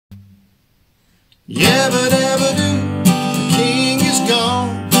Yabba dabba doo, the king is gone,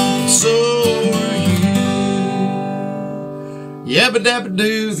 and so are you. Yabba dabba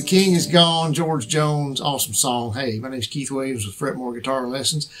doo, the king is gone. George Jones, awesome song. Hey, my name's Keith Williams with Fret More Guitar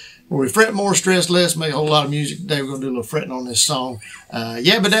Lessons, where we fret more, stress less, make a whole lot of music. Today we're going to do a little fretting on this song.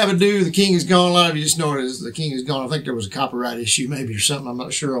 Yabba dabba doo, the king is gone. A lot of you just know it as the king is gone. I think there was a copyright issue maybe or something. I'm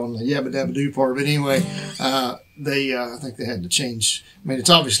not sure on the yabba dabba doo part. But anyway, I think they had to change. I mean,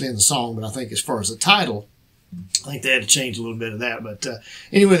 it's obviously in the song, but I think as far as the title, I think they had to change a little bit of that. But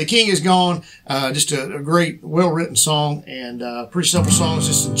anyway, the king is gone. Just a great, well-written song, and pretty simple song. It's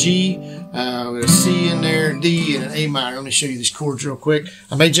just a G with a C in there, D, and an A minor. Let me show you these chords real quick.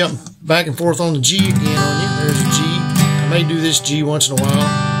 I may jump back and forth on the G again on you. There's a G. I may do this G once in a while.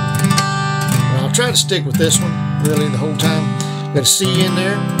 But I'll try to stick with this one really the whole time. Got a C in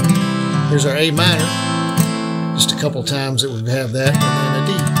there. Here's our A minor. Just a couple times that we have that, and then a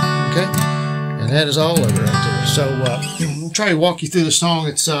D. Okay. And that is all of it right there. So I'll try to walk you through the song.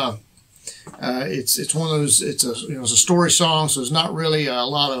 It's one of those. It's a a story song, so there's not really a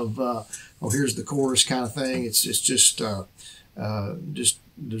lot of here's the chorus kind of thing. It's just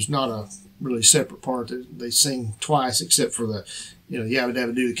there's not a really separate part that they sing twice, except for the yabba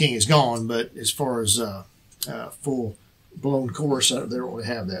dabba doo, the king is gone. But as far as full blown chorus, they don't really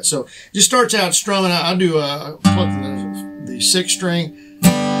have that. So it just starts out strumming. I do pluck the 6th string.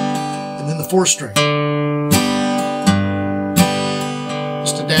 And then the 4th string.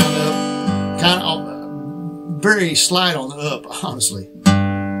 Just a down up, kind of very slight on the up, honestly.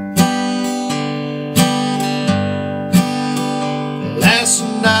 Last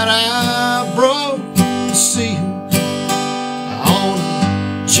night I broke the seal on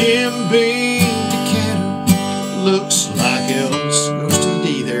a Jim Beam decanter. Looks like Elvis, goes to the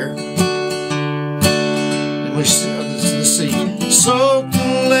D there. And we see the C. Soak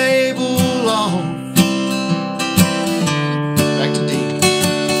the label off. Back to D.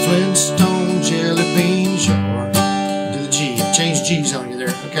 Flintstone jelly bean jar. Do the G. I changed G's on you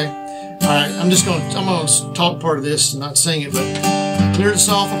there, okay? Alright, I'm gonna talk part of this and not sing it, but I cleared us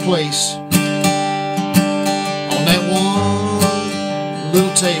off a place on that one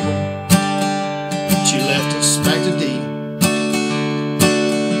little table. She left us back to D.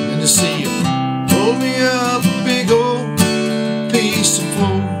 And to see you pull me up a big old piece of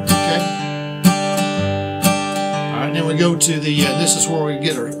floor. Okay. Alright, then we go to the this is where we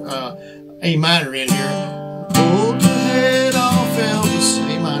get our A minor in here. Pulled the head off Elvis,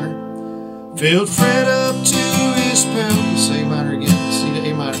 A minor. Filled Fred up to his pelvis, A minor again. See the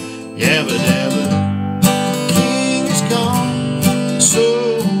A minor. Yabba dabba, the king is gone, so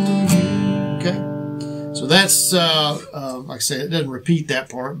okay. So that's like I said, it doesn't repeat that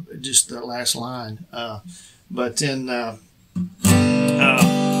part, just the last line. But then we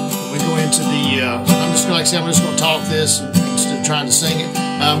go into the I'm just going to talk this instead of trying to sing it.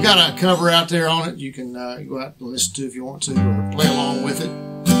 I've got a cover out there on it. You can go out and listen to if you want to, or play along with it.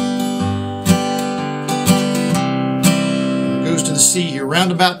 It goes to the C here,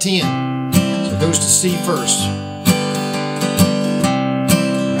 round about 10. So it goes to C first.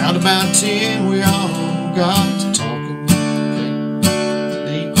 Round about 10, we all got to talking. Okay. D.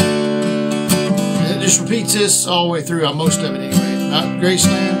 And it just repeats this all the way through, most of it anyway. Not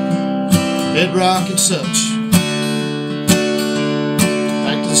Graceland, bedrock and such.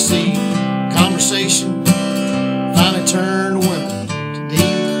 Back to the C. Conversation. Finally turned women to D.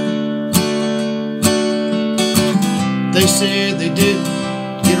 They said they didn't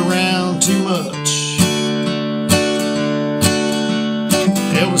get around too much.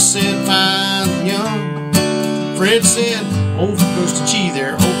 Elvis said fine and young. Fred said, goes to G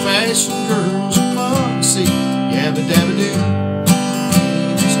there. Old-fashioned girls are fun to see. Yabba dabba doo.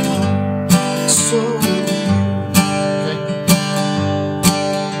 Okay.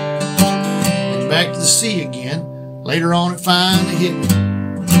 And back to the C again. Later on it finally hit me.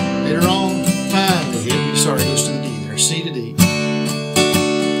 Later on finally hit me. Sorry, it goes to the D there. C to D.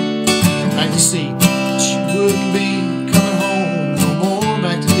 Back to C. She wouldn't be coming home no more.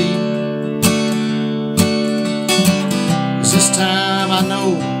 Back to D. 'Cause this time I know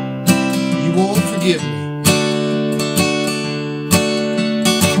you won't forgive me.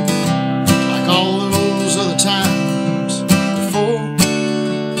 Times before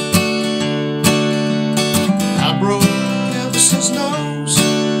I broke Elvis's nose,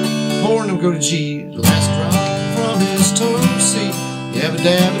 pouring him go to G, the last drop from his toe. See, yabba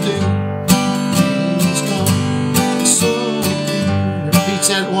dabba doo, he's gone. So repeats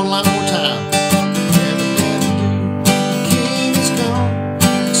that one line more time. Yabba dabba doo, king is gone.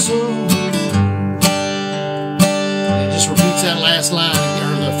 So and it just repeats that last line,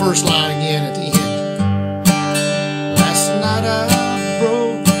 or the first line again at the end.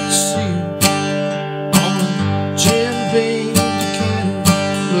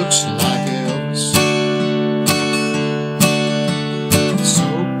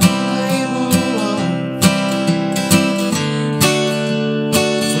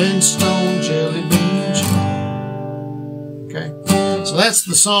 Stone Jelly Bean Jar. Okay, so that's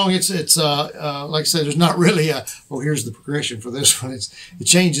the song. It's like I said, there's not really a, oh, here's the progression for this one. It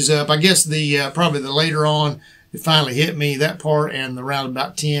changes up. I guess the probably the later on, it finally hit me, that part, and the round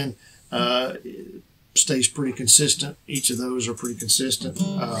about 10 stays pretty consistent. Each of those are pretty consistent,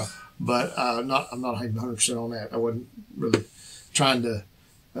 but I'm not 100% on that. I wasn't really trying to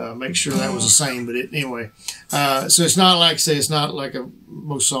make sure that was the same, but anyway. So it's not like, say, it's not like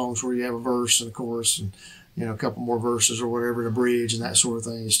most songs where you have a verse and a chorus and, you know, a couple more verses or whatever, a bridge and that sort of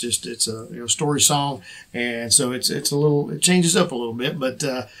thing. It's just, it's a, you know, story song. And so it's a little, it changes up a little bit, but,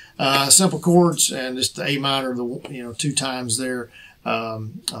 simple chords and just the A minor, the, you know, 2 times there,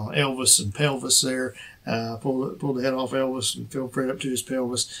 Elvis and pelvis there. Pull the head off Elvis and feel fret up to his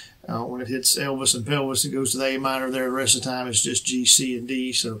pelvis. When it hits Elvis and pelvis, it goes to the A minor there. The rest of the time, it's just G, C, and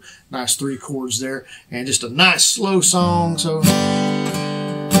D. So nice 3 chords there, and just a nice slow song. So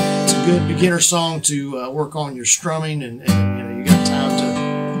it's a good beginner song to work on your strumming, and you know, you got time to.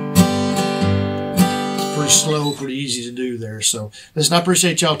 It's pretty slow, pretty easy to do there. So listen, I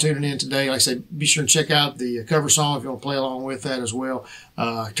appreciate y'all tuning in today. Like I said, be sure and check out the cover song if you want to play along with that as well.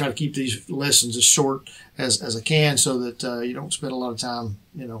 I try to keep these lessons as short as I can, so that you don't spend a lot of time,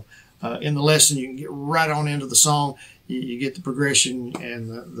 you know, in the lesson. You can get right on into the song. You get the progression and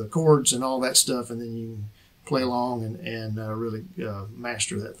the chords and all that stuff, and then you can play along and really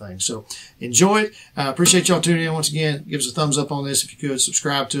master that thing. So enjoy it. I appreciate y'all tuning in once again. Give us a thumbs up on this if you could.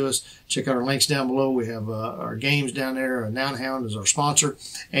 Subscribe to us. Check out our links down below. We have our games down there. Noun Hound is our sponsor,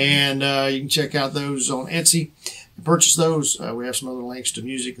 and you can check out those on Etsy. Purchase those. We have some other links to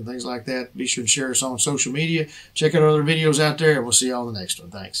music and things like that. Be sure to share us on social media. Check out our other videos out there, and we'll see you all in the next one.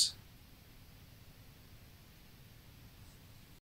 Thanks.